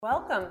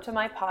Welcome to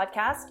my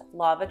podcast,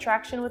 Law of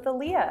Attraction with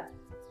Aaliyah,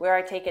 where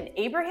I take an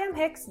Abraham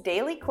Hicks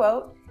daily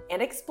quote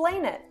and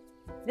explain it.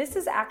 This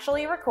is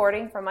actually a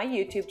recording from my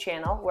YouTube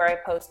channel where I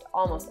post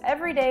almost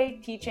every day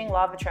teaching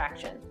Law of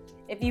Attraction.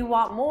 If you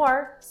want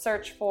more,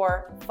 search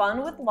for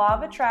Fun with Law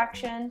of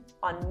Attraction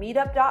on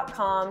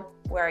meetup.com,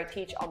 where I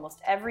teach almost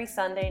every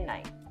Sunday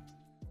night.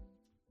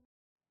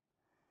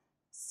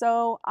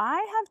 So I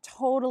have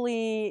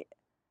totally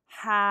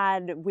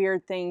had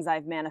weird things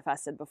I've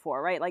manifested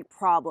before, right? Like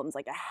problems,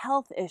 like a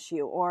health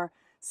issue or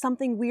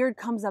something weird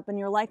comes up in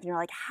your life and you're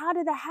like, how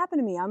did that happen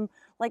to me? I'm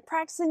like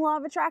practicing Law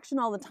of Attraction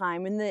all the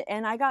time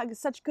and I got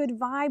such good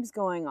vibes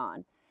going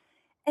on.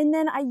 And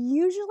then I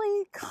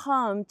usually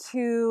come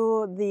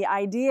to the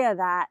idea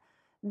that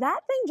that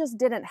thing just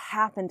didn't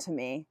happen to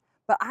me,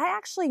 but I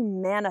actually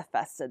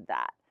manifested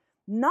that.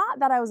 Not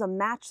that I was a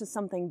match to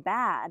something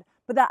bad,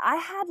 but that I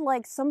had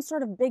like some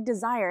sort of big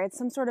desire, it's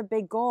some sort of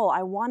big goal.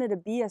 I wanted to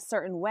be a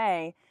certain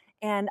way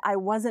and I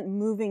wasn't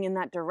moving in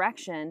that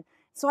direction.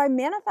 So I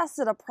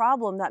manifested a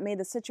problem that made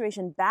the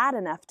situation bad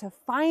enough to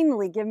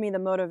finally give me the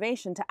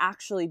motivation to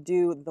actually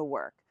do the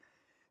work.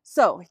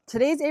 So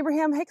today's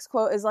Abraham Hicks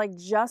quote is like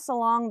just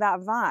along that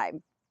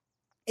vibe.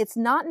 It's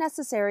not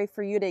necessary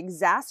for you to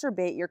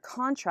exacerbate your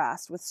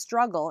contrast with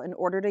struggle in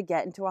order to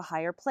get into a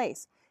higher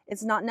place.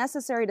 It's not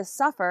necessary to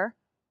suffer.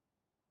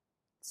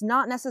 It's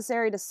not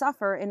necessary to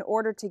suffer in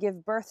order to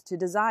give birth to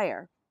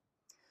desire.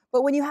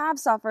 But when you have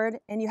suffered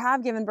and you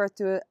have given birth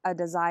to a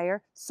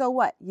desire, so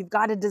what? You've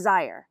got a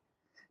desire.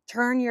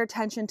 Turn your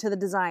attention to the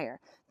desire.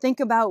 Think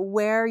about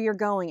where you're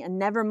going and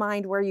never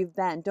mind where you've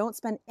been. Don't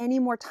spend any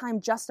more time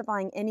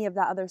justifying any of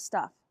that other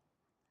stuff.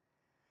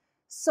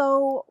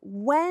 So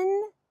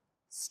when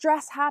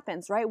stress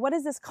happens, right? What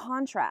is this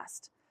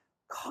contrast?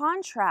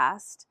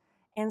 Contrast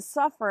and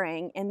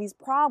suffering and these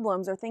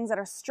problems or things that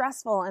are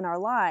stressful in our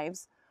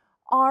lives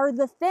are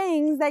the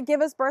things that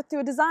give us birth to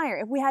a desire.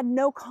 If we had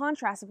no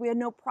contrast, if we had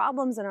no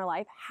problems in our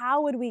life,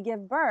 how would we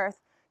give birth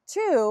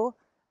to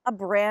a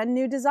brand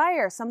new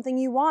desire, something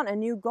you want, a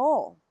new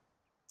goal?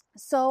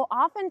 So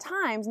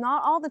oftentimes,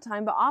 not all the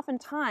time, but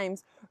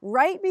oftentimes,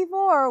 right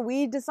before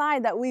we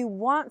decide that we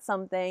want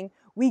something,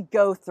 we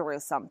go through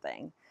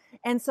something.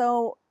 And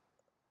so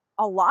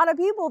a lot of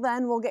people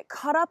then will get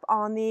caught up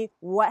on the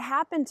what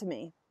happened to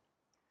me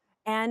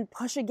and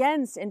push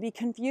against and be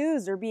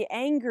confused or be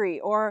angry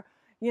or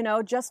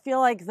just feel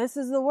like this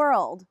is the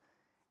world.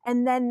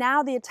 And then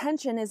now the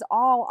attention is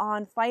all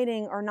on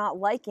fighting or not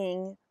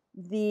liking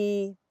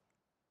the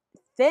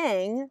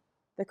thing,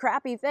 the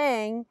crappy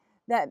thing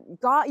that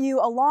got you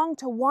along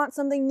to want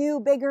something new,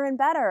 bigger, and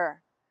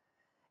better.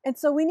 And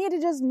so we need to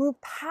just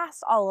move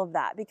past all of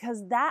that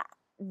because that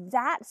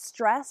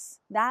stress,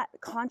 that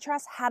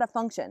contrast had a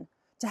function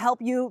to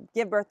help you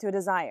give birth to a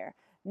desire.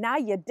 Now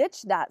you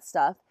ditch that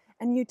stuff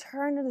and you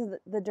turn to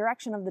the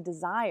direction of the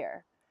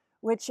desire,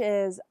 which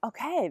is,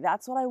 okay,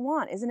 that's what I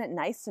want. Isn't it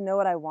nice to know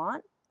what I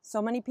want?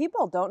 So many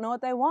people don't know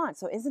what they want.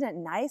 So isn't it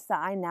nice that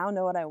I now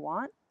know what I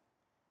want?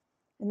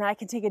 And then I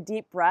can take a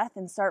deep breath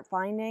and start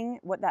finding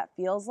what that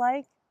feels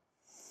like.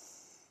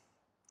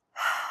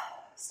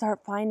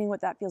 Start finding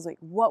what that feels like.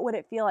 What would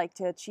it feel like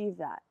to achieve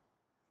that?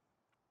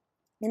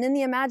 And in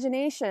the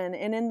imagination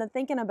and in the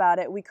thinking about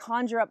it, we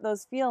conjure up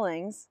those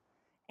feelings,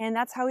 and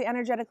that's how we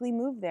energetically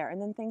move there.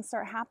 And then things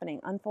start happening,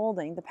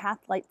 unfolding. The path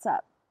lights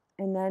up.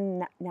 And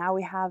then now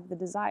we have the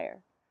desire.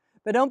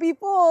 But don't be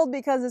fooled,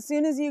 because as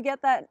soon as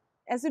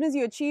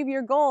you achieve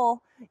your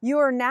goal, you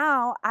are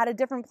now at a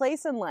different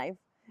place in life.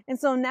 And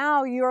so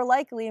now you're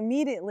likely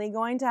immediately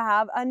going to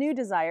have a new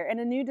desire and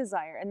a new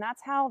desire. And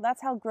that's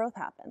how growth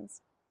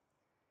happens.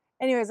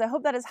 Anyways, I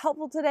hope that is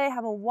helpful today.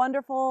 Have a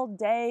wonderful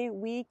day,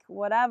 week,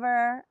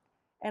 whatever.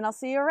 And I'll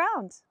see you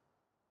around.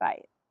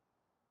 Bye.